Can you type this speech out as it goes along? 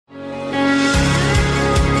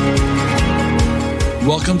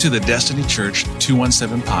Welcome to the Destiny Church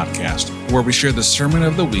 217 podcast, where we share the sermon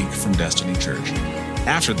of the week from Destiny Church.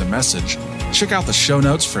 After the message, check out the show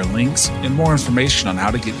notes for links and more information on how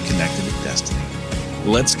to get connected with Destiny.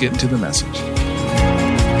 Let's get into the message.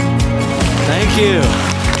 Thank you.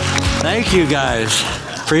 Thank you, guys.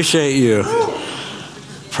 Appreciate you.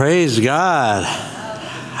 Praise God.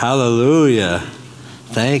 Hallelujah.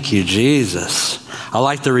 Thank you, Jesus. I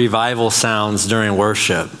like the revival sounds during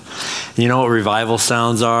worship. You know what revival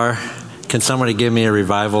sounds are? Can somebody give me a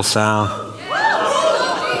revival sound?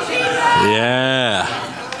 Yeah.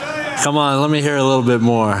 Come on, let me hear a little bit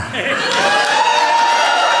more. Woo!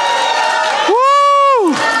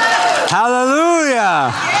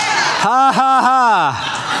 Hallelujah. Ha, ha,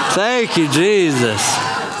 ha. Thank you, Jesus.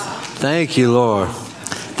 Thank you, Lord.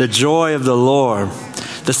 The joy of the Lord.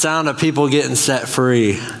 The sound of people getting set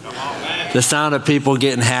free. The sound of people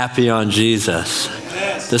getting happy on Jesus.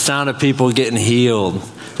 The sound of people getting healed.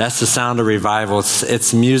 That's the sound of revival.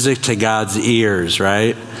 It's music to God's ears,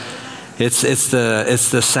 right? It's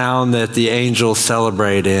the sound that the angels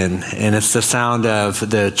celebrate in, and it's the sound of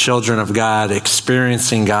the children of God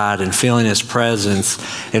experiencing God and feeling His presence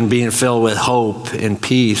and being filled with hope and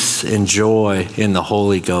peace and joy in the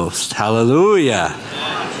Holy Ghost. Hallelujah!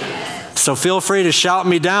 So feel free to shout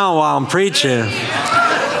me down while I'm preaching.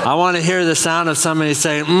 I want to hear the sound of somebody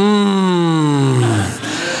saying,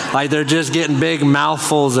 like they're just getting big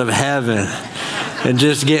mouthfuls of heaven and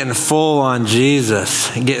just getting full on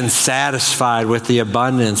Jesus and getting satisfied with the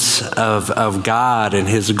abundance of God and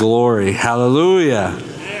His glory. Hallelujah.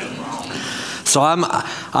 So I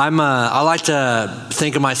like to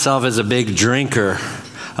think of myself as a big drinker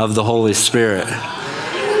of the Holy Spirit.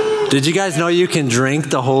 Did you guys know you can drink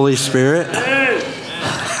the Holy Spirit?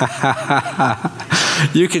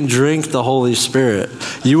 You can drink the Holy Spirit.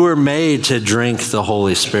 You were made to drink the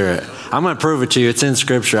Holy Spirit. I'm going to prove it to you. It's in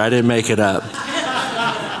Scripture. I didn't make it up.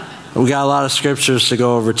 We got a lot of scriptures to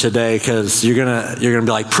go over today because you're gonna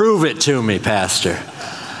be like, prove it to me, Pastor.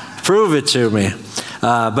 Prove it to me.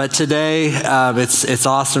 But today, it's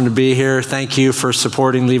awesome to be here. Thank you for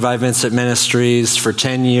supporting Levi Vincent Ministries for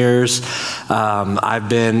 10 years. I've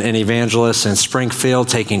been an evangelist in Springfield,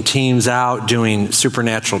 taking teams out, doing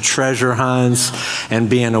supernatural treasure hunts, and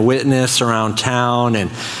being a witness around town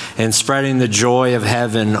and spreading the joy of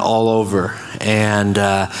heaven all over. And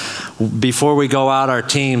before we go out, our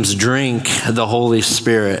teams drink the Holy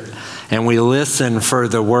Spirit. And we listen for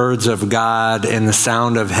the words of God and the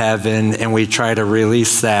sound of heaven, and we try to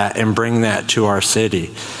release that and bring that to our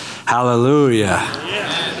city. Hallelujah. Yeah.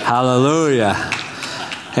 Hallelujah.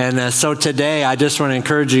 And so today, I just want to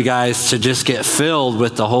encourage you guys to just get filled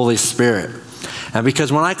with the Holy Spirit. And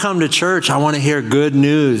because when I come to church, I want to hear good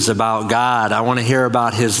news about God. I want to hear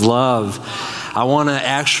about His love. I want to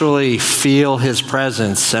actually feel His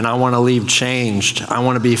presence, and I want to leave changed. I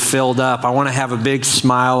want to be filled up. I want to have a big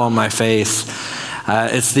smile on my face.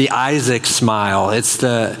 It's the Isaac smile. It's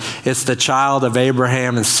the child of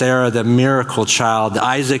Abraham and Sarah, the miracle child.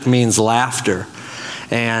 Isaac means laughter.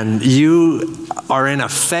 And you are in a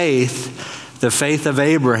faith, the faith of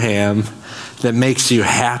Abraham, that makes you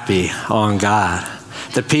happy on God.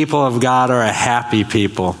 The people of God are a happy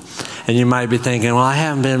people. And you might be thinking, well, I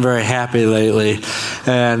haven't been very happy lately.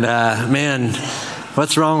 And man,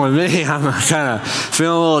 what's wrong with me? I'm kind of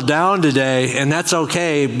feeling a little down today. And that's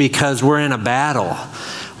okay because we're in a battle.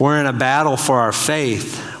 We're in a battle for our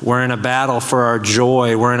faith. We're in a battle for our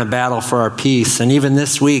joy. We're in a battle for our peace. And even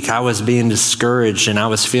this week, I was being discouraged and I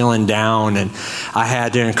was feeling down. And I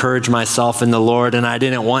had to encourage myself in the Lord. And I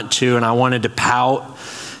didn't want to. And I wanted to pout.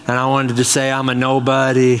 And I wanted to say, I'm a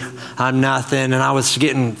nobody, I'm nothing. And I was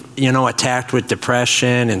getting, attacked with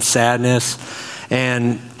depression and sadness.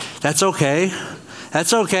 And that's okay.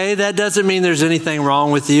 That's okay. That doesn't mean there's anything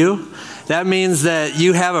wrong with you. That means that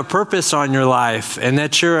you have a purpose on your life and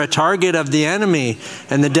that you're a target of the enemy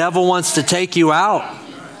and the devil wants to take you out.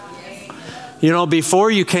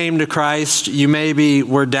 Before you came to Christ, you maybe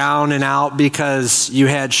were down and out because you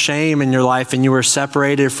had shame in your life and you were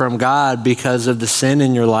separated from God because of the sin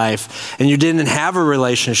in your life. And you didn't have a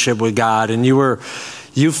relationship with God and you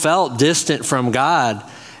felt distant from God.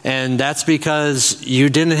 And that's because you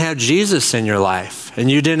didn't have Jesus in your life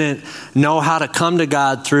and you didn't know how to come to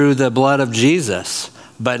God through the blood of Jesus.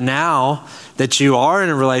 But now that you are in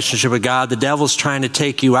a relationship with God, the devil's trying to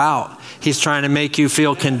take you out. He's trying to make you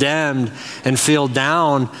feel condemned and feel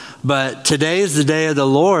down. But today is the day of the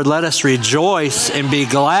Lord. Let us rejoice and be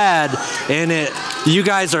glad in it. You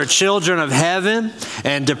guys are children of heaven,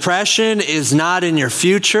 and depression is not in your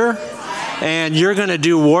future. And you're going to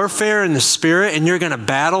do warfare in the spirit, and you're going to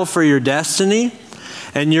battle for your destiny.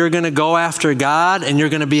 and you're going to go after God, and you're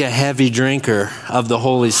going to be a heavy drinker of the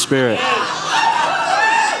Holy Spirit.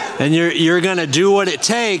 And you're going to do what it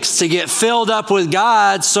takes to get filled up with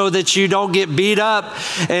God so that you don't get beat up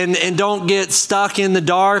and don't get stuck in the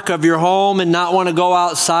dark of your home and not want to go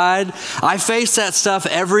outside. I face that stuff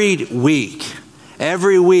every week.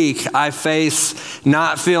 Every week I face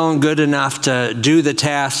not feeling good enough to do the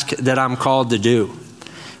task that I'm called to do.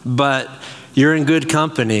 But you're in good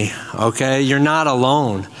company, okay? You're not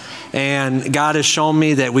alone. And God has shown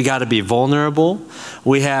me that we got to be vulnerable.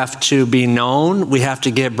 We have to be known. We have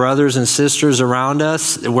to get brothers and sisters around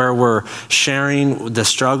us where we're sharing the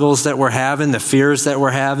struggles that we're having, the fears that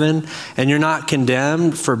we're having. And you're not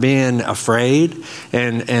condemned for being afraid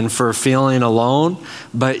and for feeling alone.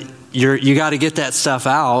 But you got to get that stuff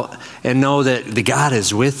out and know that the God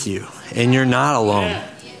is with you and you're not alone.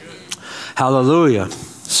 Hallelujah.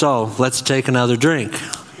 So let's take another drink.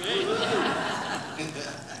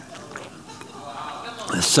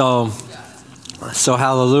 So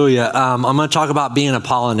hallelujah. I'm going to talk about being a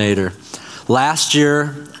pollinator. Last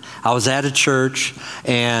year, I was at a church,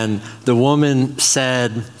 and the woman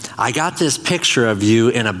said, I got this picture of you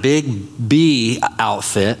in a big bee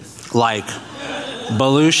outfit, like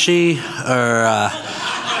Belushi or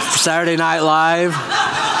Saturday Night Live.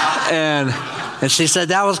 And she said,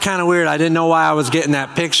 that was kind of weird. I didn't know why I was getting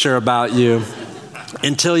that picture about you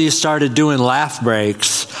until you started doing laugh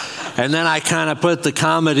breaks. And then I kind of put the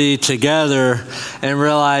comedy together and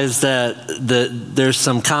realized that there's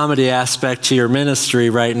some comedy aspect to your ministry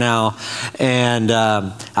right now. And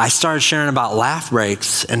I started sharing about laugh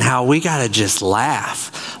breaks and how we got to just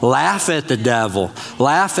laugh. Laugh at the devil.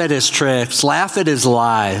 Laugh at his tricks. Laugh at his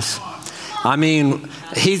lies. I mean,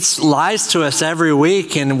 he lies to us every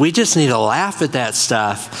week, and we just need to laugh at that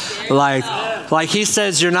stuff. Like he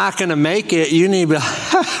says, you're not going to make it. You need to be,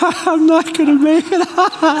 I'm not going to make it.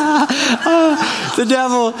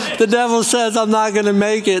 The devil says, I'm not going to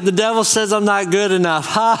make it. The devil says, I'm not good enough.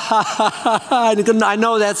 I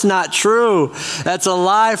know that's not true. That's a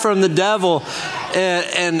lie from the devil.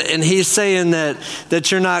 And he's saying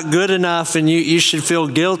that you're not good enough and you should feel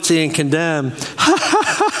guilty and condemned.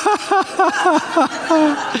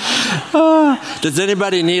 Does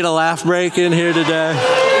anybody need a laugh break in here today?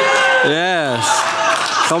 Yes.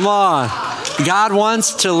 Come on. God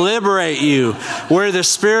wants to liberate you. Where the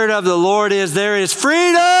Spirit of the Lord is, there is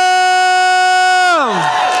freedom.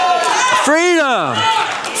 Freedom.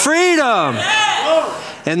 Freedom.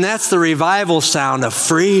 And that's the revival sound of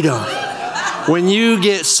freedom. When you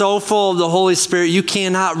get so full of the Holy Spirit, you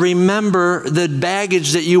cannot remember the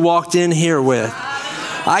baggage that you walked in here with.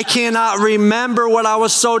 I cannot remember what I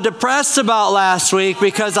was so depressed about last week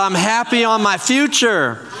because I'm happy on my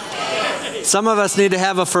future. Some of us need to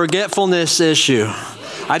have a forgetfulness issue.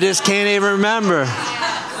 I just can't even remember.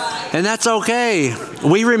 And that's okay.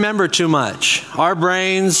 We remember too much. Our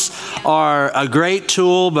brains are a great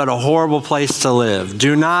tool, but a horrible place to live.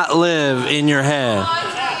 Do not live in your head.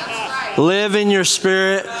 Live in your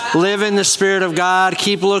spirit. Live in the Spirit of God.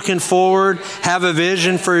 Keep looking forward. Have a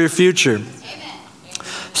vision for your future.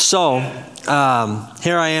 So,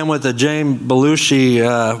 here I am with a James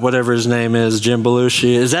Belushi, whatever his name is, Jim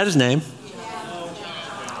Belushi. Is that his name?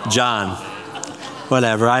 John.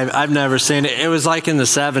 Whatever. I've never seen it. It was like in the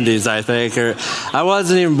 70s, I think, or I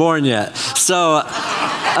wasn't even born yet. So,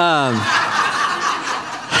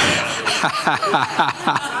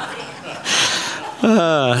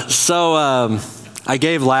 I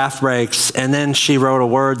gave laugh breaks, and then she wrote a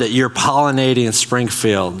word that you're pollinating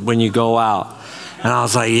Springfield when you go out. And I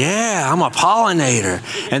was like, yeah, I'm a pollinator.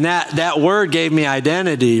 And that word gave me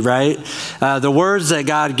identity, right? The words that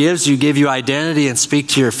God gives you give you identity and speak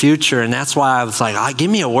to your future. And that's why I was like,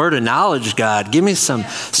 give me a word of knowledge, God. Give me some,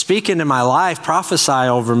 speak into my life, prophesy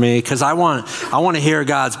over me, because I want to hear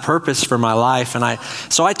God's purpose for my life. And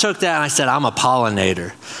so I took that and I said, I'm a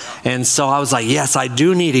pollinator. And so I was like, yes, I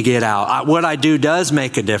do need to get out. What I do does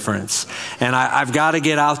make a difference. And I've got to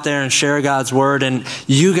get out there and share God's word. And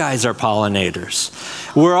you guys are pollinators.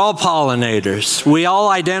 We're all pollinators. We all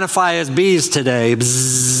identify as bees today.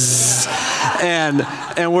 Bzzz.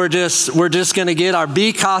 And we're just going to get our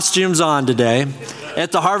bee costumes on today.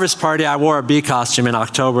 At the harvest party, I wore a bee costume in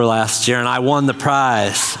October last year, and I won the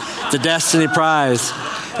prize, the Destiny Prize.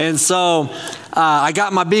 And so I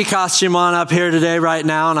got my bee costume on up here today right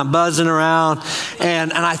now, and I'm buzzing around.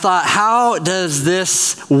 And I thought, how does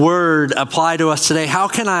this word apply to us today? How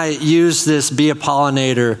can I use this, be a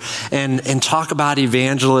pollinator, and talk about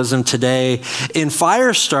evangelism today? In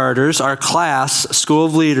Fire Starters, our class, School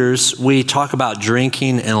of Leaders, we talk about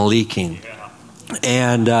drinking and leaking.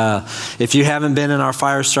 And if you haven't been in our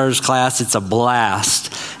fire starters class, it's a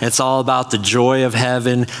blast. It's all about the joy of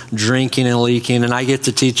heaven, drinking and leaking, and I get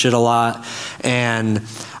to teach it a lot. And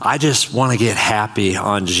I just want to get happy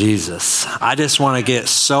on Jesus. I just want to get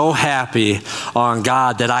so happy on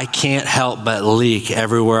God that I can't help but leak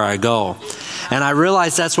everywhere I go. And I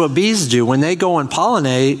realize that's what bees do. When they go and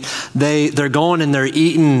pollinate, they're going and they're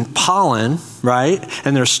eating pollen, right?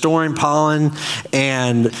 And they're storing pollen,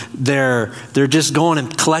 and they're just going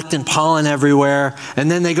and collecting pollen everywhere. And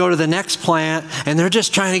then they go to the next plant, and they're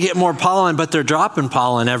just trying to get more pollen, but they're dropping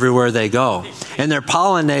pollen everywhere they go. And they're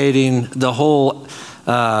pollinating the whole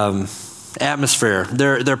atmosphere.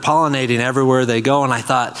 They're pollinating everywhere they go. And I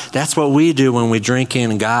thought, that's what we do when we drink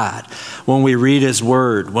in God, when we read His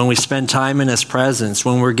Word, when we spend time in His presence,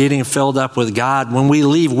 when we're getting filled up with God. When we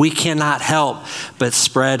leave, we cannot help but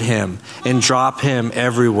spread Him and drop Him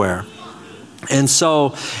everywhere. And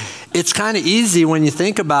so it's kind of easy when you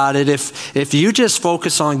think about it. If you just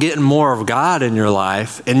focus on getting more of God in your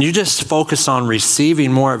life, and you just focus on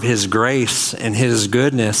receiving more of His grace and His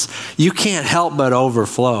goodness, you can't help but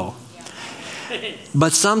overflow.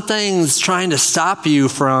 But something's trying to stop you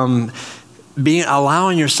from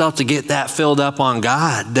allowing yourself to get that filled up on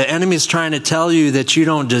God. The enemy's trying to tell you that you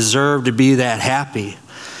don't deserve to be that happy.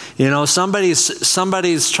 You know,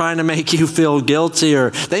 somebody's trying to make you feel guilty,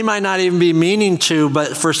 or they might not even be meaning to,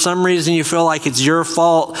 but for some reason you feel like it's your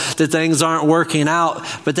fault that things aren't working out.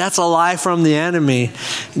 But that's a lie from the enemy.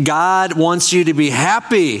 God wants you to be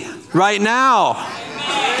happy right now.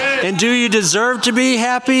 And do you deserve to be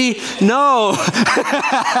happy? No.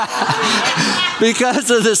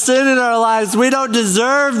 Because of the sin in our lives, we don't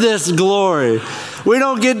deserve this glory. We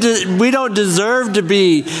don't deserve to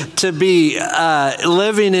be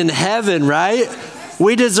living in heaven, right?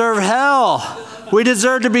 We deserve hell. We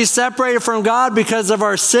deserve to be separated from God because of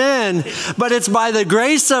our sin, but it's by the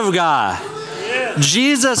grace of God.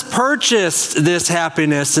 Jesus purchased this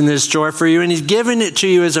happiness and this joy for you, and He's given it to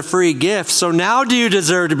you as a free gift. So now do you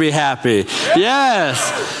deserve to be happy?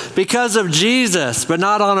 Yes, because of Jesus, but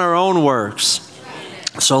not on our own works.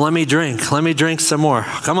 So let me drink. Let me drink some more.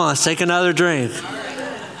 Come on, let's take another drink.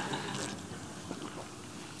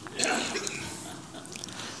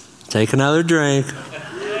 Take another drink.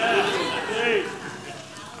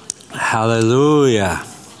 Hallelujah.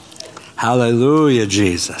 Hallelujah,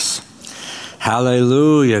 Jesus.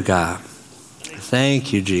 Hallelujah, God.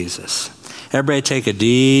 Thank you, Jesus. Everybody take a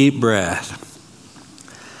deep breath.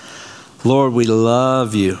 Lord, we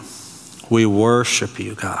love you. We worship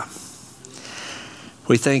you, God.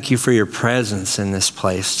 We thank you for your presence in this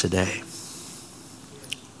place today.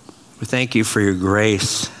 We thank you for your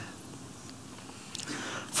grace,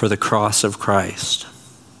 for the cross of Christ.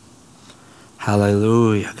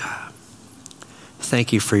 Hallelujah, God.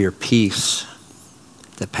 Thank you for your peace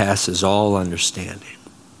that passes all understanding.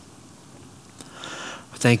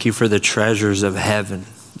 Thank you for the treasures of heaven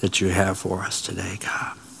that you have for us today,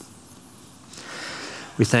 God.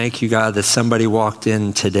 We thank you, God, that somebody walked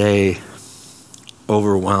in today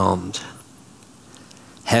overwhelmed,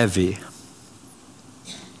 heavy,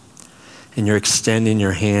 and you're extending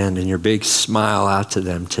your hand and your big smile out to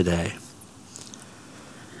them today.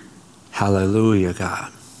 Hallelujah,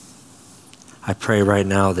 God. I pray right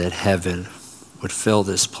now that heaven would fill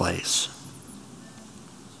this place.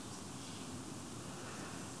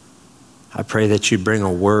 I pray that you'd bring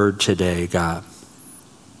a word today, God,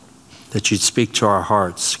 that you'd speak to our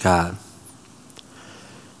hearts, God,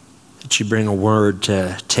 that you'd bring a word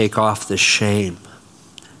to take off the shame,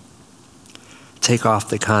 take off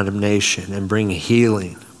the condemnation, and bring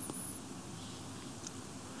healing.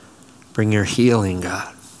 Bring your healing,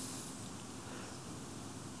 God.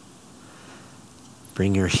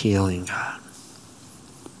 Bring your healing, God.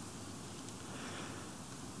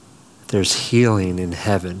 There's healing in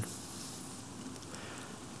heaven.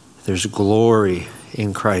 There's glory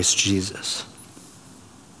in Christ Jesus.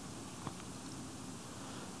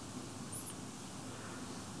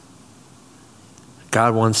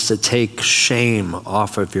 God wants to take shame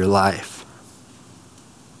off of your life.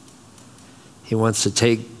 He wants to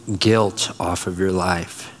take guilt off of your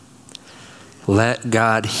life. Let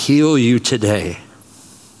God heal you today.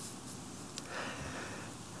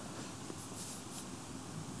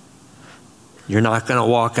 You're not going to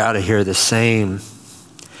walk out of here the same,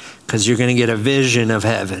 because you're going to get a vision of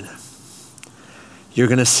heaven. You're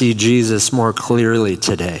going to see Jesus more clearly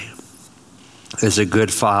today as a good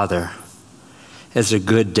father, as a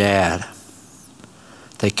good dad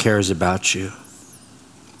that cares about you.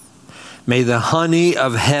 May the honey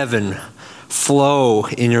of heaven flow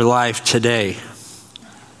in your life today.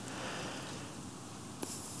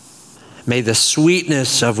 May the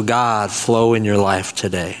sweetness of God flow in your life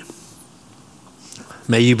today.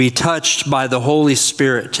 May you be touched by the Holy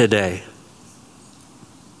Spirit today.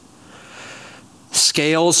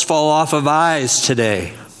 Scales fall off of eyes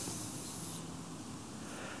today.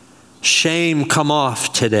 Shame come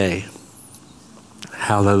off today.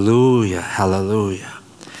 Hallelujah, hallelujah.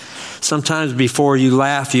 Sometimes before you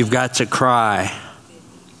laugh, you've got to cry.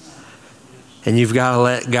 And you've got to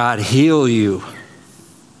let God heal you.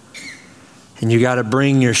 And you got to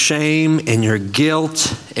bring your shame and your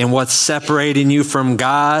guilt and what's separating you from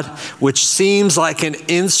God, which seems like an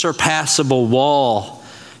insurpassable wall.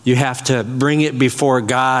 You have to bring it before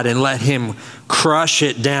God and let Him crush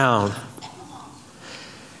it down.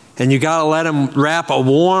 And you got to let Him wrap a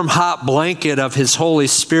warm, hot blanket of His Holy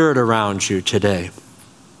Spirit around you today.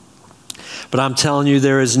 But I'm telling you,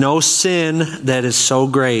 there is no sin that is so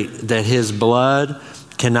great that His blood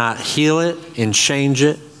cannot heal it and change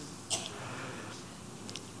it.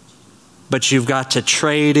 But you've got to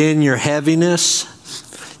trade in your heaviness.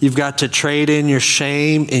 You've got to trade in your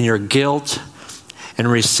shame and your guilt and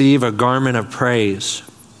receive a garment of praise.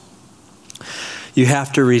 You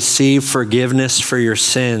have to receive forgiveness for your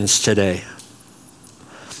sins today.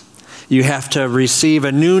 You have to receive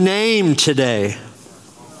a new name today.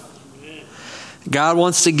 God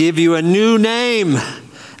wants to give you a new name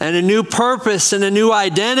and a new purpose and a new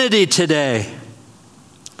identity today.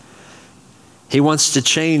 He wants to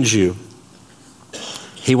change you.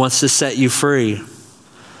 He wants to set you free.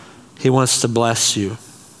 He wants to bless you.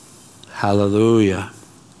 Hallelujah.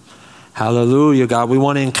 Hallelujah, God. We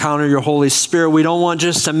want to encounter your Holy Spirit. We don't want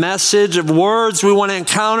just a message of words. We want to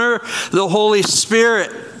encounter the Holy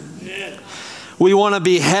Spirit. We want to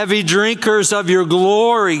be heavy drinkers of your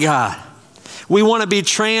glory, God. We want to be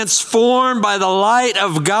transformed by the light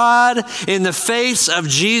of God in the face of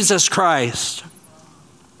Jesus Christ.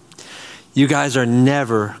 You guys are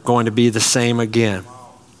never going to be the same again.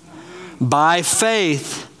 By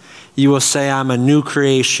faith, you will say, I'm a new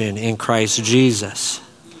creation in Christ Jesus.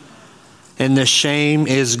 And the shame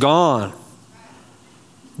is gone.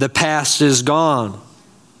 The past is gone.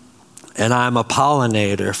 And I'm a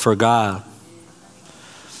pollinator for God.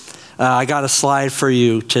 I got a slide for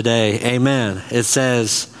you today. Amen. It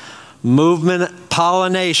says,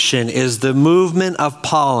 pollination is the movement of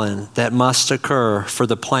pollen that must occur for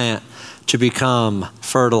the plant to become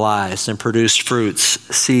fertilized and produce fruits,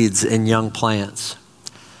 seeds, and young plants.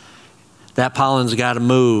 That pollen's got to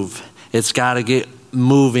move. It's got to get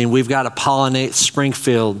moving. We've got to pollinate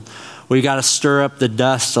Springfield. We've got to stir up the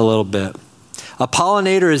dust a little bit. A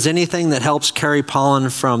pollinator is anything that helps carry pollen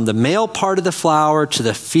from the male part of the flower to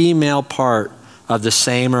the female part of the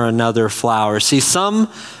same or another flower. See, some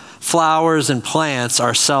flowers and plants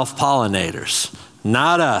are self-pollinators.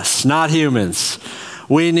 Not us, not humans.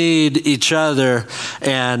 We need each other,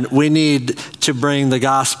 and we need to bring the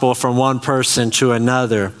gospel from one person to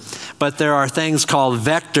another. But there are things called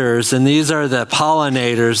vectors, and these are the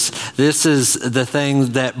pollinators. This is the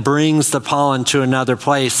thing that brings the pollen to another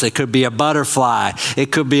place. It could be a butterfly.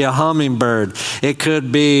 It could be a hummingbird. It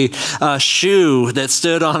could be a shoe that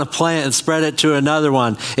stood on a plant and spread it to another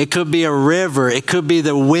one. It could be a river. It could be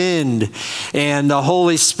the wind. And the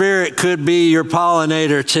Holy Spirit could be your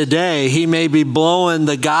pollinator today. He may be blowing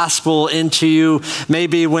the gospel into you.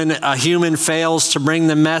 Maybe when a human fails to bring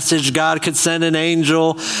the message, God could send an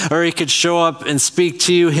angel, or He could show up and speak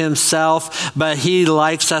to you Himself. But He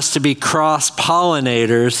likes us to be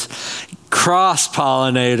cross-pollinators,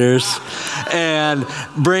 and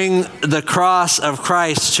bring the cross of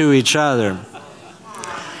Christ to each other.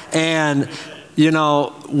 And, you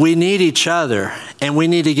know, we need each other, and we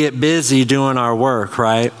need to get busy doing our work,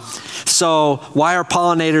 right? So why are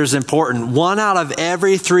pollinators important? 1 out of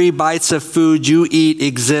every 3 bites of food you eat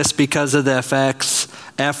exists because of the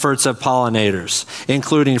efforts of pollinators,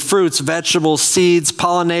 including fruits, vegetables, seeds.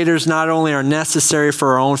 Pollinators not only are necessary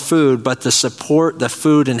for our own food, but to support the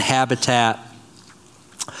food and habitat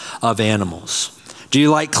of animals. Do you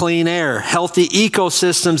like clean air? Healthy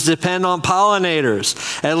ecosystems depend on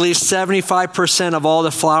pollinators. At least 75% of all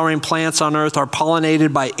the flowering plants on earth are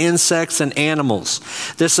pollinated by insects and animals.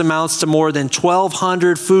 This amounts to more than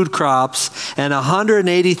 1,200 food crops and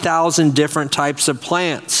 180,000 different types of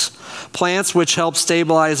plants. Plants which help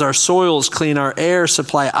stabilize our soils, clean our air,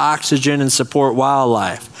 supply oxygen, and support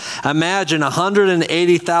wildlife. Imagine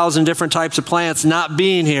 180,000 different types of plants not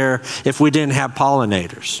being here if we didn't have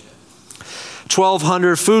pollinators.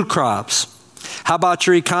 1,200 food crops. How about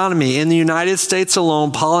your economy? In the United States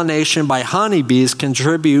alone, pollination by honeybees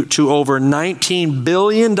contribute to over $19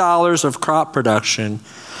 billion of crop production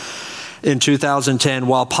in 2010,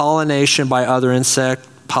 while pollination by other insect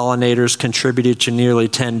pollinators contributed to nearly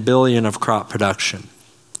 10 billion of crop production.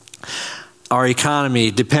 Our economy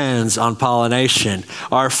depends on pollination.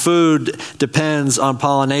 Our food depends on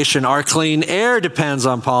pollination. Our clean air depends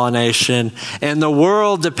on pollination. And the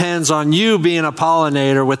world depends on you being a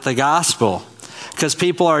pollinator with the gospel. Because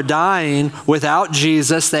people are dying without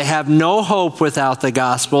Jesus. They have no hope without the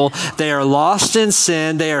gospel. They are lost in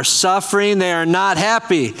sin. They are suffering. They are not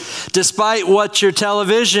happy. Despite what your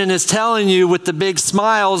television is telling you with the big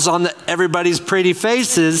smiles on everybody's pretty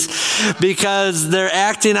faces, because they're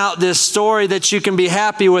acting out this story that you can be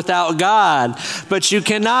happy without God. But you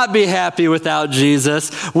cannot be happy without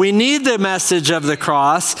Jesus. We need the message of the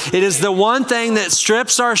cross. It is the one thing that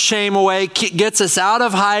strips our shame away, gets us out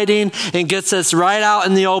of hiding, and gets us right out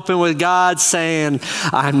in the open with God, saying,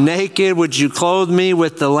 I'm naked. Would you clothe me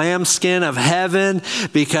with the lambskin of heaven?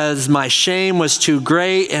 Because my shame was too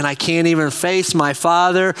great and I can't even face my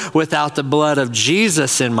Father without the blood of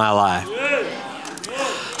Jesus in my life.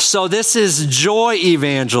 So this is joy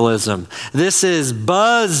evangelism. This is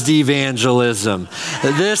buzzed evangelism.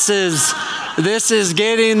 This is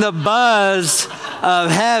getting the buzz of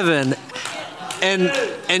heaven.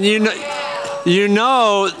 And you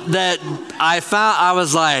know that I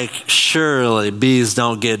was like, surely bees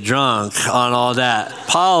don't get drunk on all that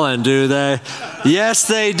pollen, do they? Yes,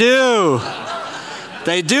 they do.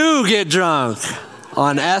 They do get drunk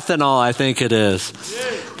on ethanol, I think it is.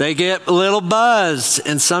 They get a little buzzed,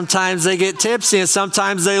 and sometimes they get tipsy, and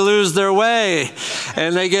sometimes they lose their way,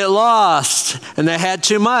 and they get lost, and they had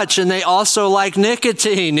too much, and they also like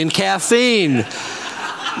nicotine and caffeine.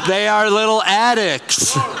 They are little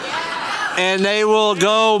addicts. And they will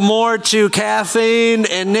go more to caffeine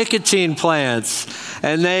and nicotine plants.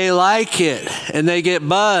 And they like it. And they get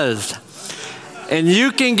buzzed. And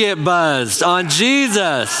you can get buzzed on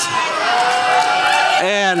Jesus.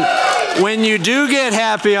 And when you do get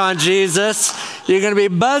happy on Jesus, you're going to be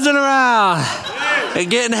buzzing around and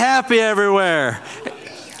getting happy everywhere.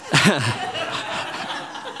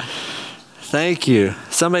 Thank you.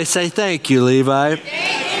 Somebody say thank you, Levi.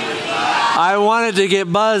 I wanted to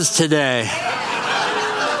get buzzed today.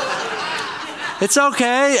 It's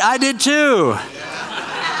okay. I did too.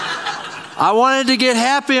 I wanted to get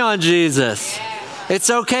happy on Jesus. It's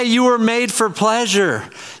okay. You were made for pleasure.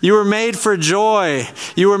 You were made for joy.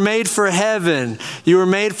 You were made for heaven. You were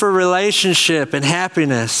made for relationship and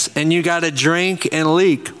happiness. And you got to drink and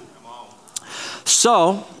leak.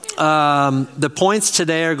 So, the points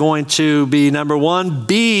today are going to be, number one,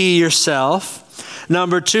 be yourself.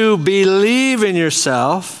 Number two, believe in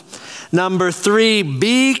yourself. Number three,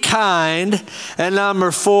 be kind. And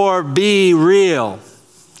number four, be real.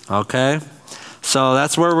 Okay? So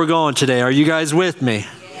that's where we're going today. Are you guys with me?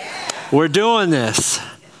 Yeah. We're doing this.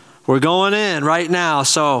 We're going in right now.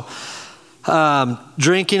 So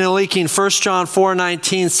drinking and leaking. 1 John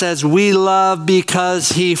 4:19 says, we love because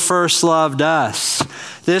he first loved us.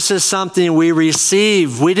 This is something we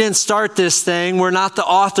receive. We didn't start this thing. We're not the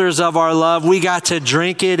authors of our love. We got to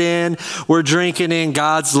drink it in. We're drinking in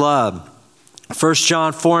God's love. 1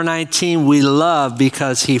 John 4:19, we love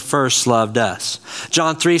because he first loved us.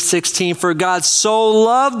 John 3:16, for God so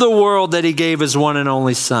loved the world that he gave his one and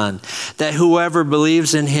only Son, that whoever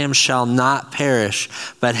believes in him shall not perish,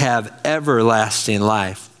 but have everlasting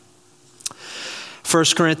life.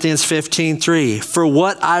 1 Corinthians 15:3, for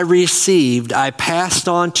what I received, I passed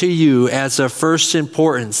on to you as of first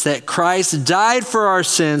importance, that Christ died for our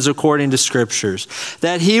sins according to Scriptures,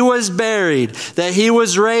 that he was buried, that he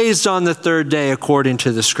was raised on the third day according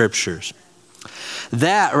to the Scriptures.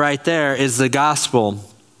 That right there is the gospel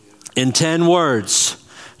in 10 words.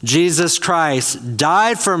 Jesus Christ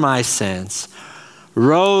died for my sins,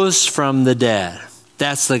 rose from the dead.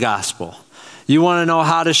 That's the gospel. You want to know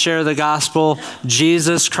how to share the gospel?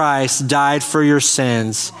 Jesus Christ died for your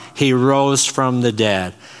sins. He rose from the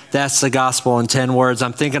dead. That's the gospel in 10 words.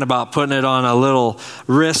 I'm thinking about putting it on a little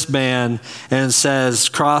wristband and it says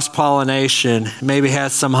cross-pollination. Maybe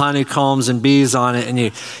has some honeycombs and bees on it. And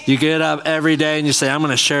you get up every day and you say, I'm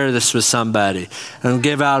going to share this with somebody. And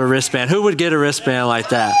give out a wristband. Who would get a wristband like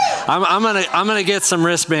that? I'm going to get some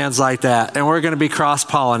wristbands like that. And we're going to be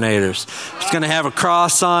cross-pollinators. It's going to have a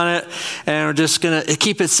cross on it. And we're just going to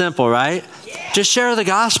keep it simple, right? Just share the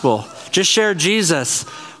gospel. Just share Jesus.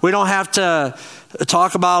 We don't have to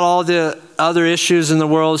talk about all the other issues in the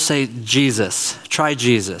world. Say Jesus. Try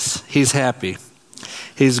Jesus. He's happy.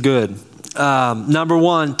 He's good. Number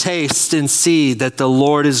one, taste and see that the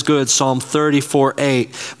Lord is good. Psalm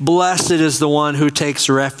 34:8. Blessed is the one who takes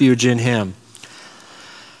refuge in him.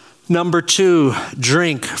 Number two,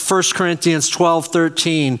 drink. 1 Corinthians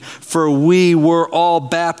 12:13. For we were all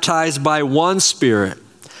baptized by one Spirit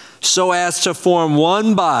so as to form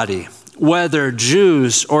one body, whether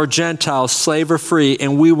Jews or Gentiles, slave or free,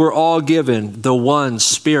 and we were all given the one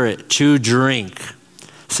Spirit to drink.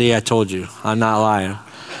 See, I told you, I'm not lying.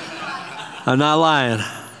 I'm not lying.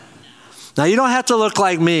 Now, you don't have to look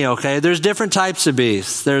like me, okay? There's different types of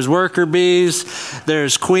bees. There's worker bees,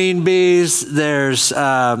 there's queen bees, there's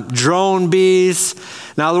drone bees.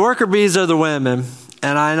 Now, the worker bees are the women,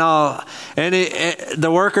 and I know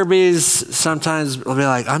the worker bees sometimes will be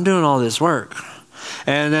like, I'm doing all this work.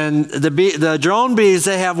 And then the drone bees,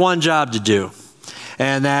 they have one job to do,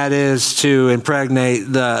 and that is to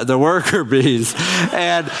impregnate the worker bees.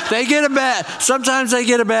 And sometimes they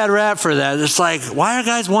get a bad rap for that. It's like, why are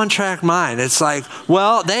guys one-track mind? It's like,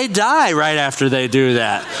 well, they die right after they do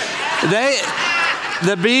that.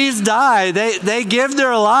 The bees die. They give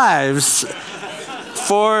their lives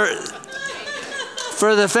for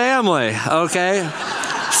the family, okay?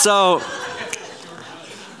 So,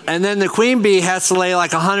 and then the queen bee has to lay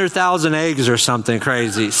like 100,000 eggs or something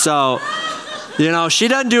crazy. So, she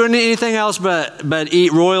doesn't do anything else but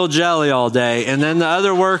eat royal jelly all day. And then the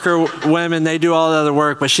other worker women, they do all the other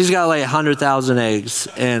work, but she's got to lay 100,000 eggs,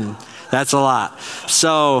 and that's a lot.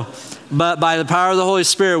 So, but by the power of the Holy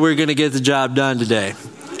Spirit, we're going to get the job done today.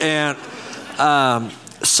 And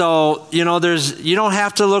so, you don't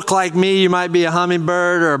have to look like me. You might be a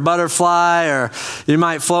hummingbird or a butterfly, or you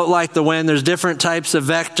might float like the wind. There's different types of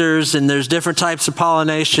vectors, and there's different types of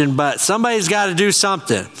pollination, but somebody's got to do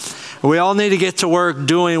something. We all need to get to work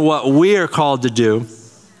doing what we are called to do.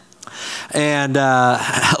 And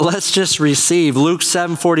let's just receive. Luke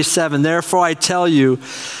 7:47, therefore I tell you,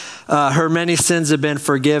 her many sins have been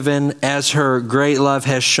forgiven as her great love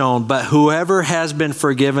has shown. But whoever has been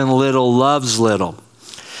forgiven little loves little.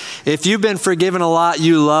 If you've been forgiven a lot,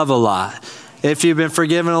 you love a lot. If you've been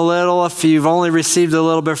forgiven a little, if you've only received a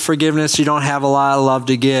little bit of forgiveness, you don't have a lot of love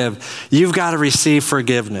to give. You've got to receive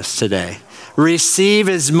forgiveness today. Receive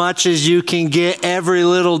as much as you can get. Every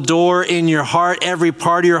little door in your heart, every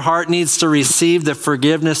part of your heart needs to receive the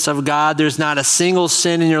forgiveness of God. There's not a single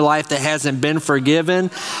sin in your life that hasn't been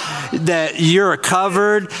forgiven, that you're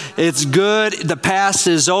covered. It's good. The past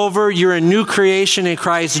is over. You're a new creation in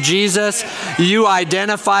Christ Jesus. You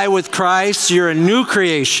identify with Christ. You're a new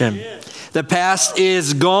creation. The past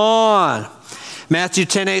is gone. Matthew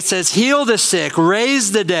 10:8 says, heal the sick,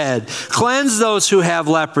 raise the dead, cleanse those who have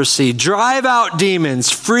leprosy, drive out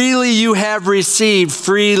demons. Freely you have received,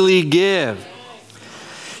 freely give.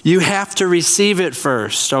 You have to receive it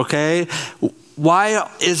first, okay? Why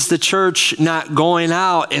is the church not going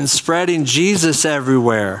out and spreading Jesus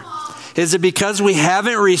everywhere? Is it because we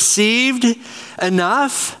haven't received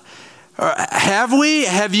enough? Have we?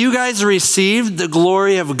 Have you guys received the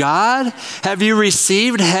glory of God? Have you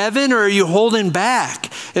received heaven, or are you holding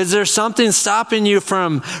back? Is there something stopping you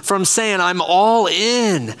from saying, I'm all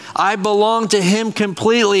in. I belong to Him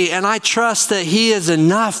completely, and I trust that He is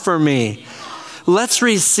enough for me. Let's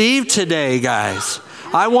receive today, guys.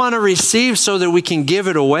 I want to receive so that we can give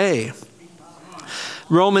it away.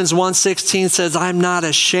 Romans 1:16 says, I'm not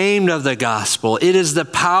ashamed of the gospel. It is the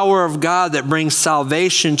power of God that brings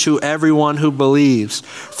salvation to everyone who believes.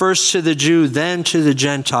 First to the Jew, then to the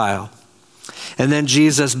Gentile. And then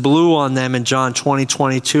Jesus blew on them in John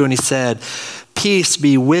 20:22, and He said, peace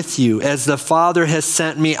be with you. As the Father has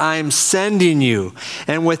sent me, I am sending you.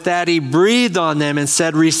 And with that, He breathed on them and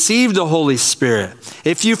said, receive the Holy Spirit.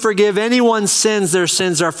 If you forgive anyone's sins, their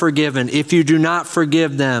sins are forgiven. If you do not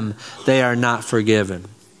forgive them, they are not forgiven.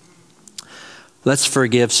 Let's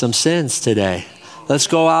forgive some sins today. Let's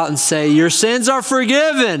go out and say, your sins are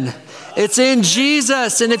forgiven. It's in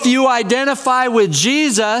Jesus. And if you identify with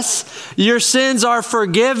Jesus, your sins are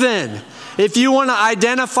forgiven. If you want to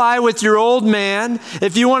identify with your old man,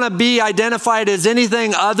 if you want to be identified as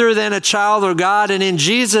anything other than a child of God and in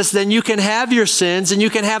Jesus, then you can have your sins and you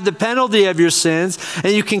can have the penalty of your sins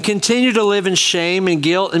and you can continue to live in shame and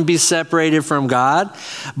guilt and be separated from God.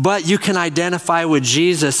 But you can identify with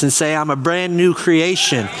Jesus and say, I'm a brand new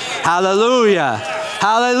creation. Hallelujah.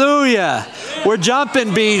 Hallelujah. We're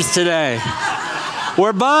jumping bees today.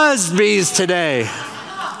 We're buzzed bees today.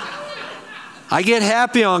 I get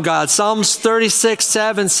happy on God. Psalms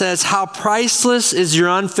 36:7 says, how priceless is your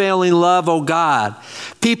unfailing love, O God.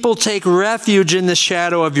 People take refuge in the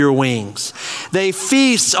shadow of your wings. They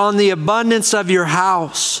feast on the abundance of your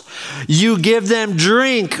house. You give them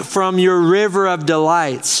drink from your river of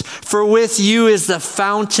delights. For with you is the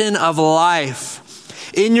fountain of life.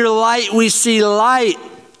 In your light we see light.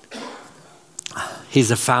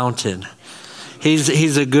 He's a fountain.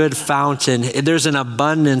 He's a good fountain. There's an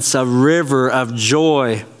abundance of river of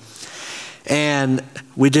joy. And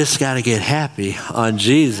we just got to get happy on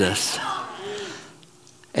Jesus.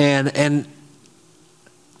 And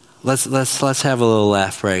let's have a little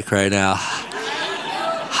laugh break right now.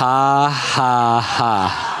 Ha ha ha.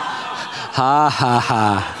 Ha ha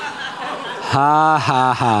ha. Ha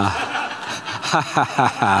ha ha.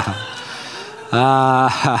 Ha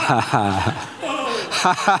ha ha ha.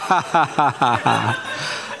 Ha ha ha ha.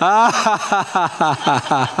 Ha ha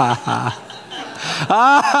ha ha.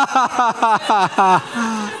 Ha ha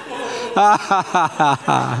ha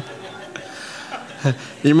ha.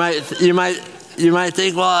 You might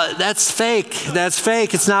think, well, that's fake. That's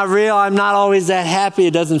fake. It's not real. I'm not always that happy.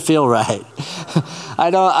 It doesn't feel right. I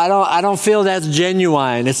don't feel that's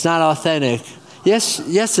genuine. It's not authentic. Yes,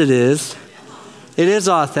 it is. It is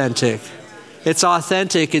authentic. It's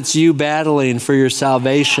authentic. It's you battling for your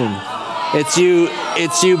salvation. It's you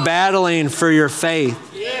battling for your faith.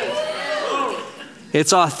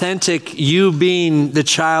 It's authentic, you being the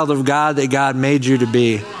child of God that God made you to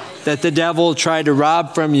be. That the devil tried to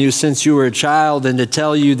rob from you since you were a child and to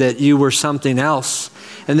tell you that you were something else.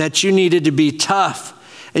 And that you needed to be tough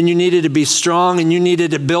and you needed to be strong and you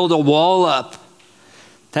needed to build a wall up.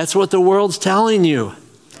 That's what the world's telling you.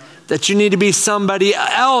 That you need to be somebody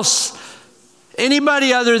else,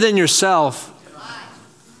 anybody other than yourself.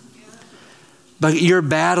 But you're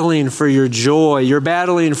battling for your joy. You're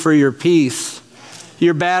battling for your peace.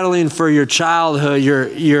 You're battling for your childhood,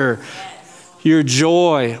 your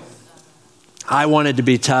joy. I wanted to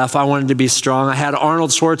be tough. I wanted to be strong. I had Arnold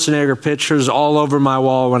Schwarzenegger pictures all over my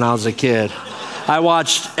wall when I was a kid. I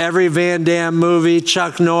watched every Van Damme movie,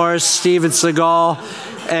 Chuck Norris, Steven Seagal,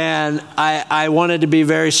 and I wanted to be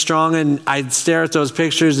very strong, and I'd stare at those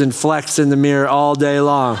pictures and flex in the mirror all day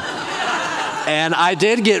long. And I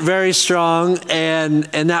did get very strong, and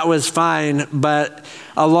that was fine, but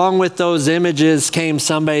along with those images came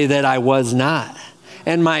somebody that I was not.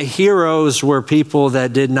 And my heroes were people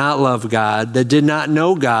that did not love God, that did not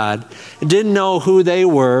know God, didn't know who they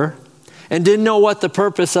were, and didn't know what the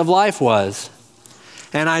purpose of life was.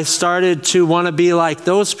 And I started to want to be like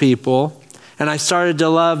those people, and I started to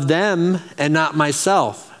love them and not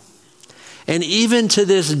myself. And even to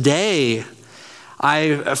this day,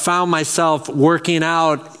 I found myself working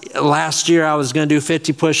out. Last year, I was going to do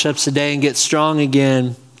 50 push-ups a day and get strong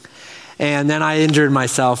again. And then I injured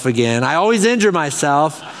myself again. I always injure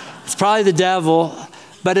myself. It's probably the devil.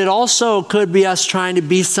 But it also could be us trying to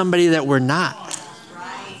be somebody that we're not.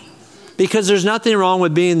 Because there's nothing wrong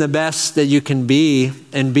with being the best that you can be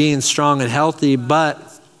and being strong and healthy. But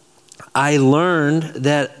I learned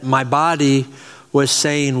that my body was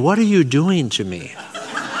saying, what are you doing to me?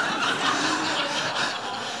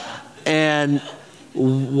 And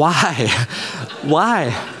why?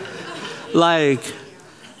 Like,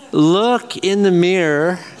 look in the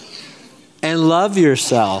mirror and love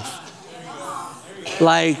yourself.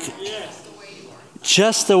 Like,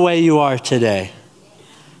 just the way you are today.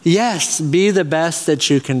 Yes, be the best that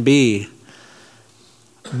you can be.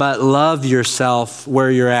 But love yourself where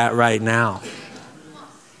you're at right now.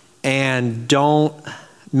 And don't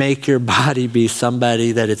make your body be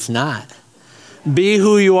somebody that it's not. Be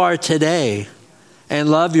who you are today and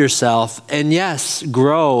love yourself. And yes,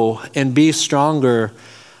 grow and be stronger,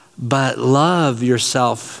 but love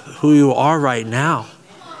yourself who you are right now.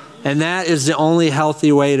 And that is the only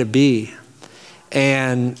healthy way to be.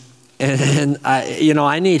 And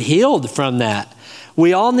I need healed from that.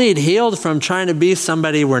 We all need healed from trying to be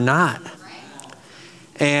somebody we're not.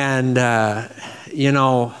 And,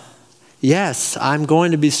 yes, I'm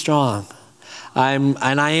going to be strong. I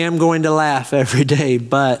am going to laugh every day,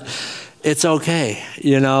 but it's okay.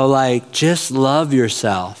 Just love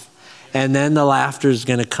yourself. And then the laughter is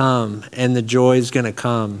going to come and the joy is going to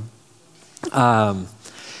come.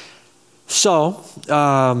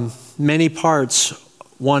 Many parts,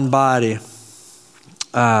 one body.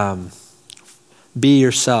 Be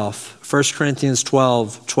yourself. 1 Corinthians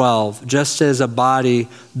 12:12. Just as a body,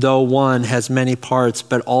 though one, has many parts,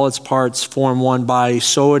 but all its parts form one body,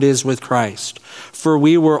 so it is with Christ. For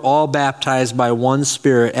we were all baptized by one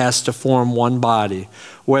Spirit as to form one body,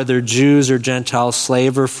 whether Jews or Gentiles,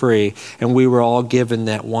 slave or free, and we were all given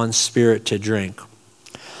that one Spirit to drink.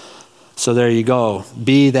 So there you go.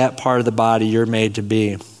 Be that part of the body you're made to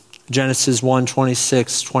be. Genesis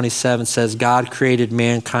 1:26-27 says, God created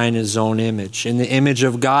mankind in his own image. In the image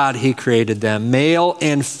of God, he created them. Male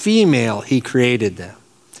and female, he created them.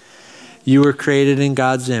 You were created in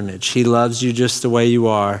God's image. He loves you just the way you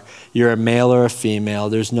are. You're a male or a female.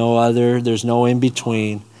 There's no other. There's no in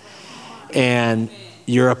between. And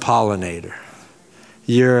you're a pollinator.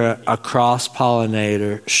 You're a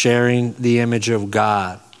cross-pollinator sharing the image of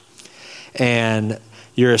God. and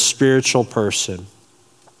you're a spiritual person,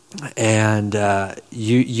 and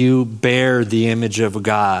you bear the image of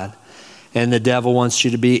God, and the devil wants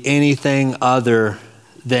you to be anything other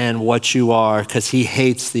than what you are, because he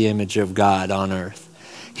hates the image of God on earth.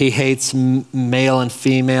 He hates male and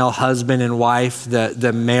female, husband and wife,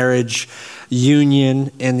 the marriage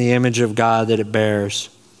union in the image of God that it bears.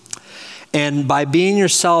 And by being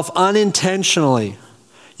yourself unintentionally,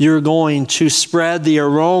 you're going to spread the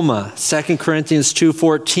aroma. 2 Corinthians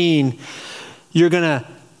 2:14, you're going to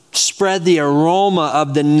spread the aroma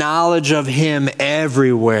of the knowledge of him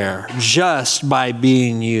everywhere just by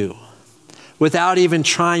being you. Without even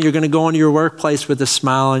trying, you're going to go into your workplace with a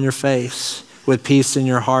smile on your face, with peace in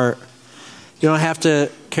your heart. You don't have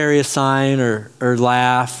to carry a sign or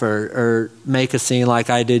laugh or make a scene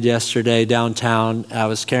like I did yesterday downtown. I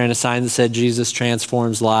was carrying a sign that said Jesus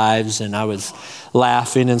transforms lives, and I was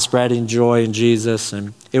laughing and spreading joy in Jesus,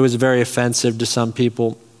 and it was very offensive to some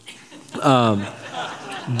people.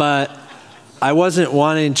 But I wasn't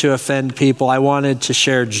wanting to offend people. I wanted to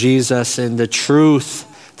share Jesus and the truth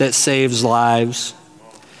that saves lives.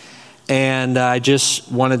 And I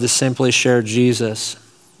just wanted to simply share Jesus.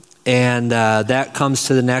 And that comes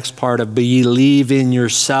to the next part of believe in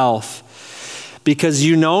yourself. Because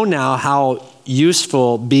you know now how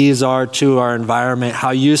useful bees are to our environment,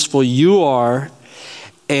 how useful you are.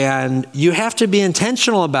 And you have to be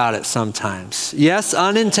intentional about it sometimes. Yes,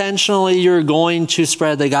 unintentionally you're going to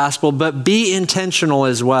spread the gospel, but be intentional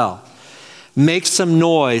as well. Make some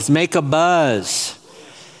noise, make a buzz,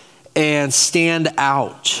 and stand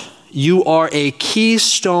out. You are a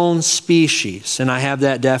keystone species, and I have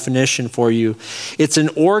that definition for you. It's an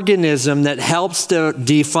organism that helps to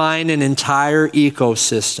define an entire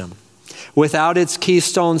ecosystem. Without its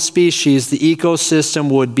keystone species, the ecosystem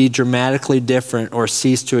would be dramatically different or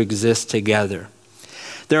cease to exist together.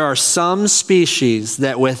 There are some species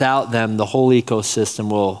that without them, the whole ecosystem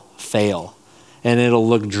will fail, and it'll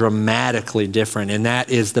look dramatically different, and that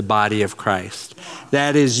is the body of Christ.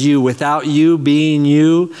 That is you. Without you being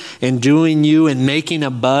you and doing you and making a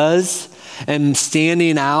buzz and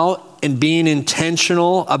standing out and being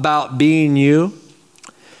intentional about being you,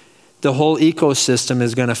 the whole ecosystem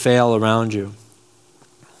is going to fail around you.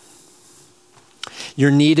 You're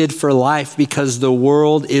needed for life because the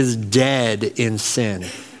world is dead in sin.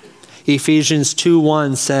 Ephesians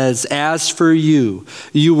 2:1 says, "As for you,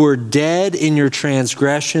 you were dead in your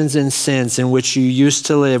transgressions and sins in which you used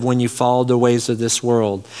to live when you followed the ways of this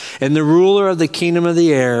world. And the ruler of the kingdom of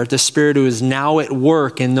the air, the spirit who is now at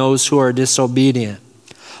work in those who are disobedient.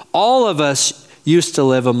 All of us used to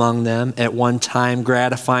live among them at one time,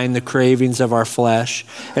 gratifying the cravings of our flesh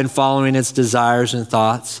and following its desires and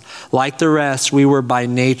thoughts. Like the rest, we were by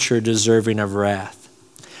nature deserving of wrath.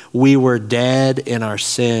 We were dead in our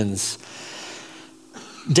sins."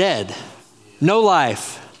 Dead. No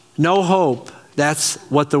life. No hope. That's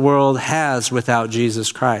what the world has without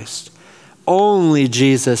Jesus Christ. Only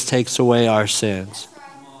Jesus takes away our sins.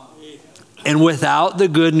 And without the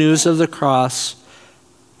good news of the cross,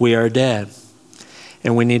 we are dead.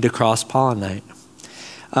 And we need to cross-pollinate.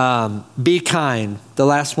 Be kind. The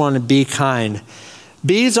last one, be kind.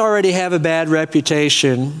 Bees already have a bad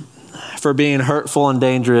reputation for being hurtful and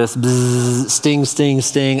dangerous. Bzz, sting, sting,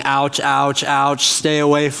 sting. Ouch, ouch, ouch. Stay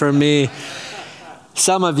away from me.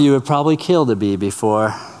 Some of you have probably killed a bee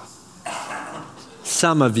before.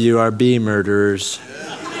 Some of you are bee murderers.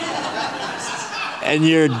 And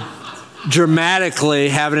you're dramatically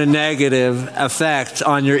having a negative effect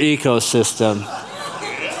on your ecosystem.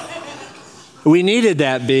 We needed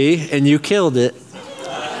that bee, and you killed it.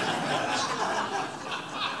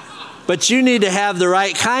 But you need to have the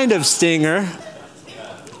right kind of stinger,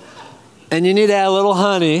 and you need to add a little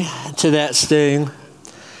honey to that sting.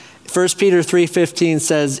 1 Peter 3:15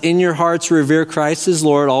 says, "In your hearts revere Christ as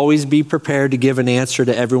Lord. Always be prepared to give an answer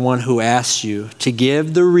to everyone who asks you, to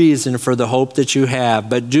give the reason for the hope that you have,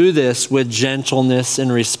 but do this with gentleness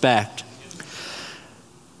and respect."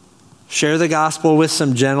 Share the gospel with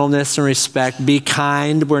some gentleness and respect. Be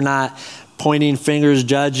kind. We're not pointing fingers,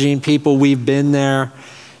 judging people. We've been there.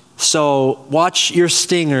 So watch your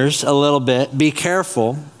stingers a little bit. Be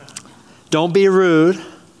careful. Don't be rude.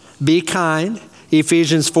 Be kind.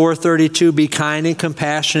 Ephesians 4:32, be kind and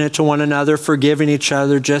compassionate to one another, forgiving each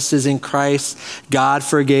other, just as in Christ God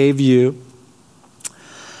forgave you.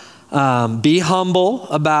 Be humble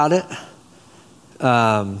about it.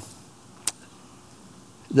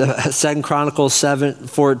 The 2 Chronicles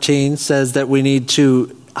 7:14 says that we need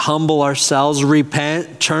to humble ourselves,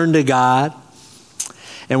 repent, turn to God.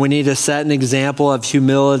 And we need to set an example of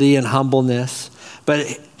humility and humbleness. But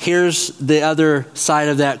here's the other side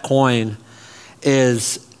of that coin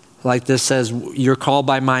is, like this says, you're called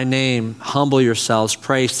by my name, humble yourselves,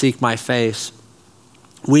 pray, seek my face.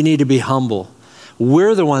 We need to be humble.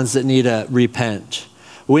 We're the ones that need to repent.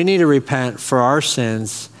 We need to repent for our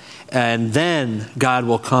sins, and then God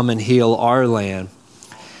will come and heal our land.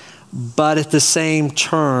 But at the same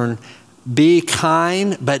turn, be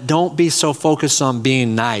kind, but don't be so focused on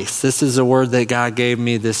being nice. This is a word that God gave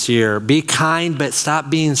me this year. Be kind, but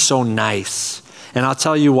stop being so nice. And I'll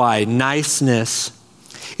tell you why. Niceness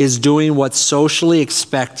is doing what's socially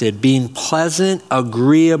expected, being pleasant,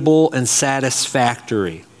 agreeable, and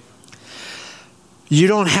satisfactory. You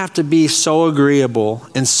don't have to be so agreeable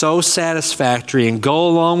and so satisfactory and go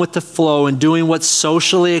along with the flow and doing what's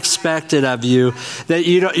socially expected of you that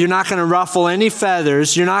you're not going to ruffle any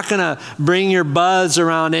feathers. You're not going to bring your buzz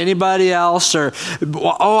around anybody else, or,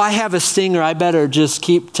 oh, I have a stinger, I better just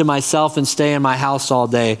keep to myself and stay in my house all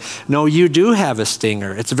day. No, you do have a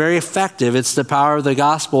stinger. It's very effective. It's the power of the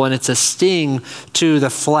gospel, and it's a sting to the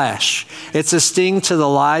flesh. It's a sting to the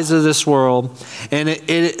lies of this world. And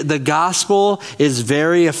the gospel is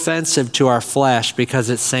very offensive to our flesh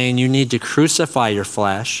because it's saying you need to crucify your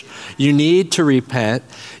flesh. You need to repent.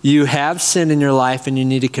 You have sin in your life and you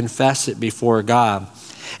need to confess it before God.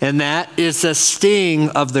 And that is a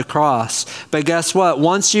sting of the cross. But guess what?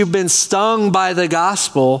 Once you've been stung by the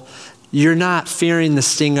gospel, you're not fearing the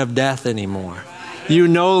sting of death anymore. You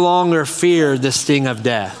no longer fear the sting of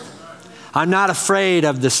death. I'm not afraid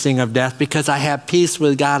of the sting of death because I have peace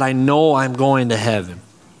with God. I know I'm going to heaven.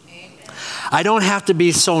 I don't have to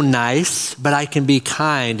be so nice, but I can be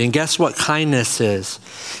kind. And guess what kindness is?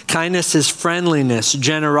 Kindness is friendliness,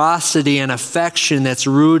 generosity, and affection that's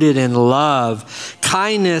rooted in love.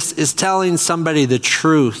 Kindness is telling somebody the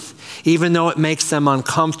truth, even though it makes them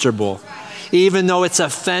uncomfortable, even though it's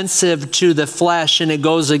offensive to the flesh and it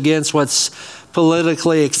goes against what's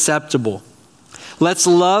politically acceptable. Let's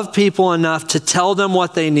love people enough to tell them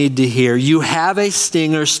what they need to hear. You have a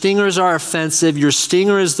stinger. Stingers are offensive. Your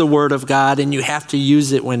stinger is the word of God, and you have to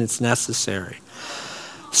use it when it's necessary.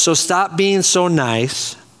 So stop being so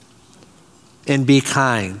nice and be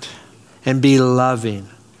kind and be loving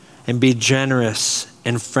and be generous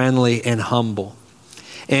and friendly and humble.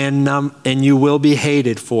 And you will be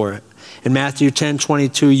hated for it. In Matthew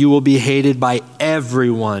 10:22, you will be hated by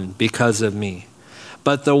everyone because of me.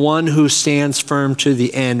 But the one who stands firm to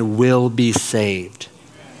the end will be saved.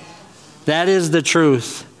 That is the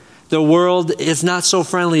truth. The world is not so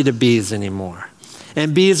friendly to bees anymore.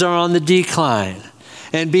 And bees are on the decline.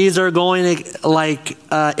 And bees are going like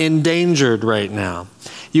endangered right now.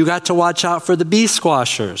 You got to watch out for the bee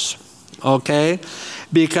squashers, okay?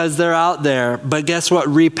 Because they're out there. But guess what?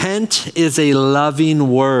 Repent is a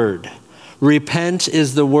loving word. Repent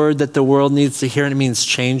is the word that the world needs to hear. And it means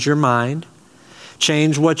change your mind.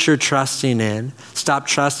 Change what you're trusting in. Stop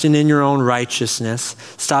trusting in your own righteousness.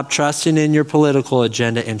 Stop trusting in your political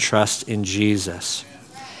agenda and trust in Jesus.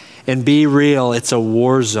 And be real. It's a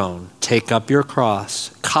war zone. Take up your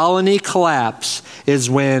cross. Colony collapse is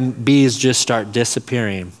when bees just start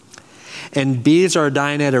disappearing. And bees are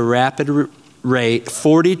dying at a rapid rate.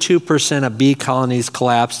 42% of bee colonies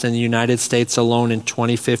collapsed in the United States alone in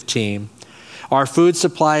 2015. Our food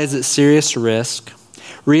supply is at serious risk.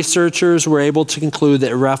 Researchers were able to conclude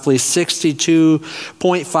that roughly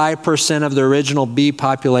 62.5% of the original bee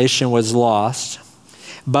population was lost.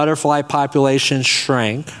 Butterfly population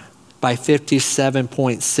shrank by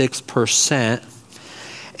 57.6%.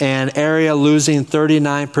 And area losing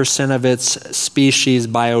 39% of its species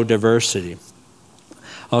biodiversity.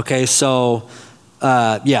 Okay, so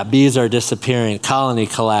bees are disappearing. Colony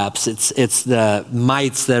collapse. It's the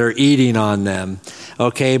mites that are eating on them.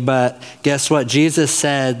 Okay, but guess what? Jesus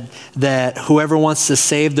said that whoever wants to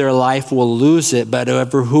save their life will lose it, but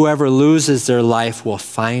whoever loses their life will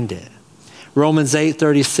find it. Romans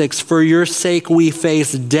 8:36, for your sake we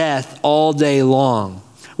face death all day long.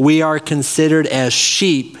 We are considered as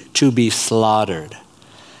sheep to be slaughtered.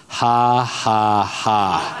 Ha, ha,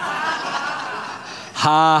 ha.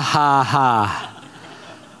 Ha, ha, ha.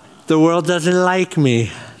 The world doesn't like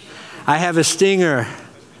me. I have a stinger.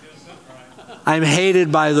 I'm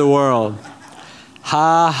hated by the world.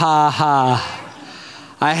 Ha, ha, ha.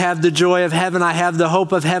 I have the joy of heaven. I have the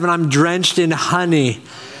hope of heaven. I'm drenched in honey.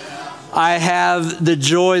 I have the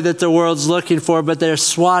joy that the world's looking for, but they're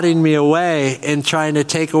swatting me away and trying to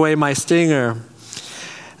take away my stinger.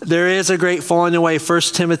 There is a great falling away.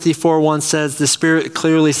 1 Timothy 4:1 says, the Spirit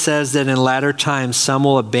clearly says that in latter times some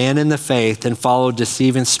will abandon the faith and follow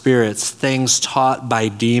deceiving spirits, things taught by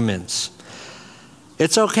demons.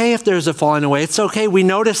 It's okay if there's a falling away. It's okay. We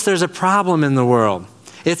notice there's a problem in the world.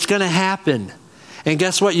 It's going to happen. And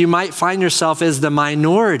guess what? You might find yourself as the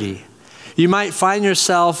minority. You might find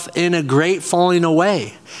yourself in a great falling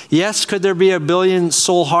away. Yes, could there be a billion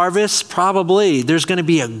soul harvest? Probably. There's going to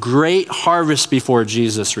be a great harvest before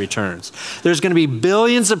Jesus returns. There's going to be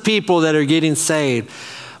billions of people that are getting saved.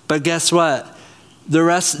 But guess what? The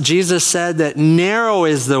rest, Jesus said that narrow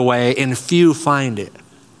is the way and few find it.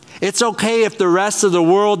 It's okay if the rest of the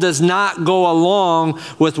world does not go along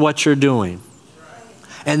with what you're doing.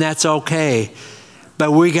 And that's okay.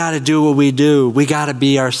 But we got to do what we do. We got to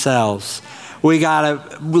be ourselves. We got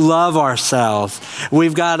to love ourselves.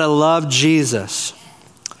 We've got to love Jesus.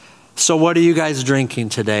 So what are you guys drinking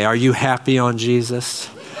today? Are you happy on Jesus?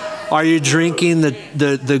 Are you drinking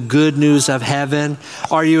the good news of heaven?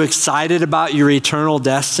 Are you excited about your eternal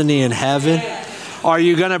destiny in heaven? Are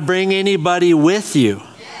you going to bring anybody with you?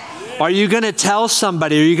 Are you going to tell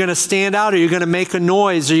somebody? Are you going to stand out? Are you going to make a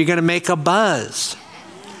noise? Are you going to make a buzz?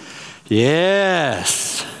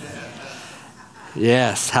 Yes.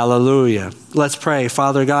 Yes. Hallelujah. Let's pray.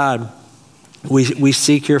 Father God, we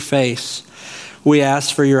seek your face. We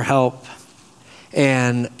ask for your help.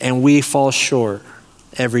 And we fall short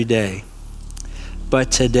every day.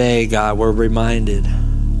 But today, God, we're reminded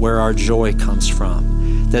where our joy comes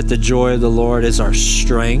from. That the joy of the Lord is our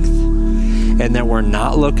strength. And that we're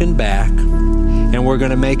not looking back. And we're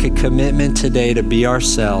going to make a commitment today to be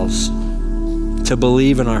ourselves. To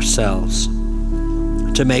believe in ourselves,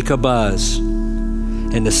 to make a buzz,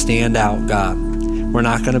 and to stand out, God. We're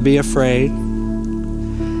not going to be afraid.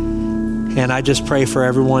 And I just pray for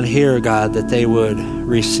everyone here, God, that they would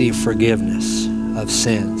receive forgiveness of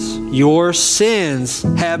sins. Your sins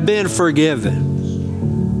have been forgiven.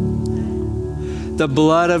 The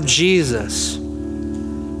blood of Jesus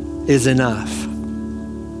is enough.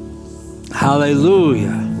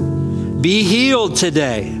 Hallelujah. Be healed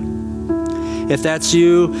today. If that's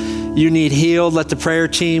you, you need healed, let the prayer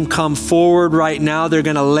team come forward right now. They're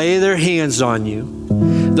going to lay their hands on you.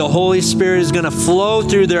 The Holy Spirit is going to flow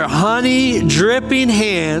through their honey dripping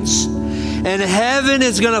hands, and heaven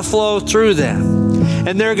is going to flow through them.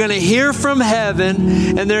 And they're going to hear from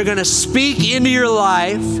heaven, and they're going to speak into your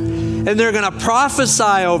life, and they're going to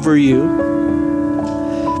prophesy over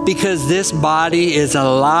you, because this body is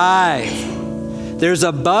alive. There's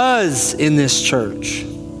a buzz in this church.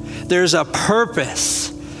 There's a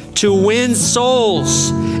purpose to win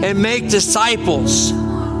souls and make disciples.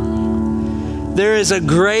 There is a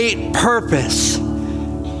great purpose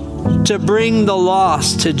to bring the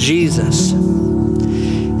lost to Jesus.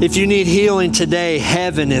 If you need healing today,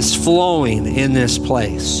 heaven is flowing in this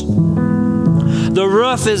place. The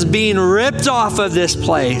roof is being ripped off of this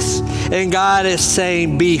place, and God is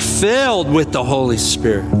saying, be filled with the Holy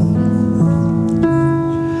Spirit.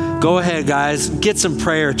 Go ahead, guys. Get some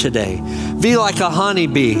prayer today. Be like a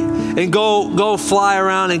honeybee and go fly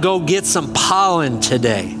around and go get some pollen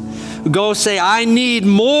today. Go say, I need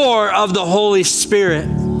more of the Holy Spirit,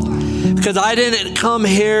 because I didn't come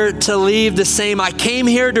here to leave the same. I came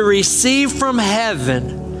here to receive from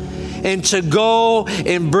heaven and to go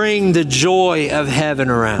and bring the joy of heaven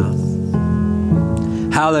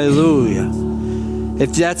around. Hallelujah.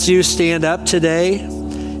 If that's you, stand up today.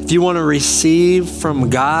 If you want to receive from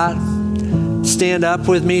God, stand up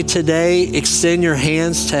with me today. Extend your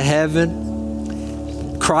hands to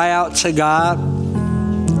heaven. Cry out to God.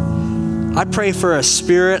 I pray for a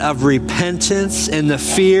spirit of repentance and the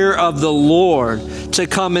fear of the Lord to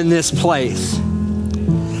come in this place.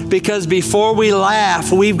 Because before we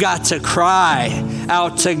laugh, we've got to cry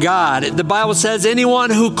out to God. The Bible says anyone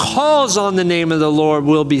who calls on the name of the Lord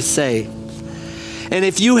will be saved. And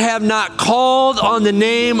if you have not called on the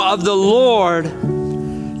name of the Lord,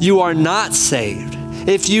 you are not saved.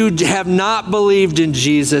 If you have not believed in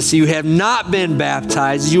Jesus, you have not been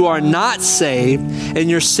baptized, you are not saved, and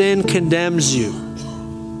your sin condemns you.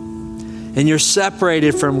 And you're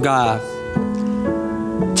separated from God.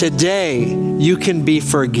 Today, you can be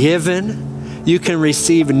forgiven, you can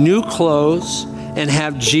receive new clothes, and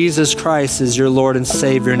have Jesus Christ as your Lord and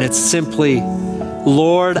Savior. And it's simply,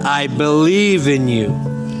 Lord, I believe in you.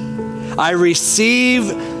 I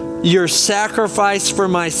receive your sacrifice for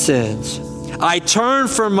my sins. I turn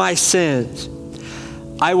from my sins.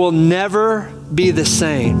 I will never be the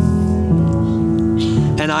same.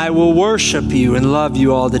 And I will worship you and love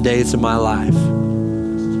you all the days of my life.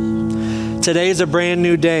 Today is a brand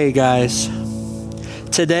new day, guys.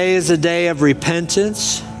 Today is a day of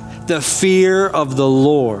repentance, the fear of the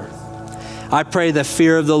Lord. I pray the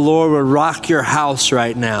fear of the Lord would rock your house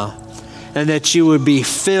right now, and that you would be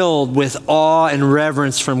filled with awe and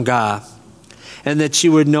reverence from God, and that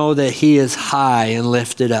you would know that He is high and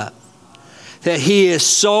lifted up. that he is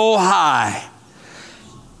so high.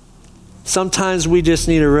 Sometimes we just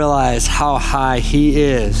need to realize how high he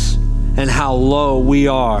is and how low we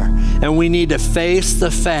are. And we need to face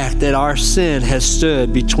the fact that our sin has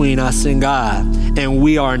stood between us and God, and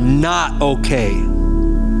we are not okay.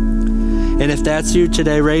 And if that's you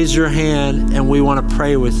today, raise your hand and we want to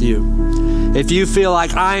pray with you. If you feel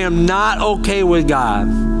like I am not okay with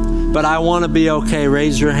God, but I want to be okay,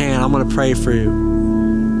 raise your hand. I'm going to pray for you.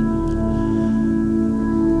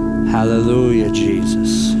 Hallelujah,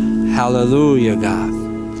 Jesus. Hallelujah, God.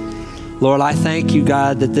 Lord, I thank you,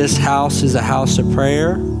 God, that this house is a house of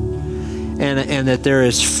prayer and that there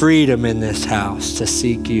is freedom in this house to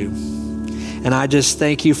seek you. And I just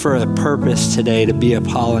thank you for a purpose today to be a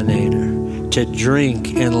pollinator, to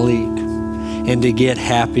drink and leak, and to get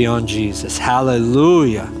happy on Jesus.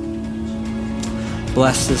 Hallelujah.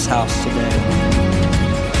 Bless this house today.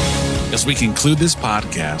 As we conclude this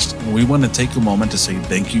podcast, we want to take a moment to say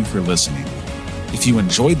thank you for listening. If you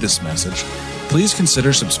enjoyed this message, please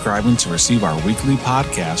consider subscribing to receive our weekly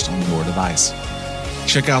podcast on your device.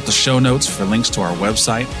 Check out the show notes for links to our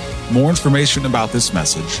website, more information about this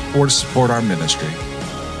message, or to support our ministry.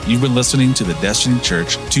 You've been listening to the Destiny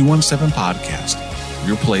Church 217 podcast,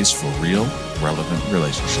 your place for real, relevant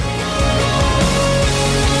relationship.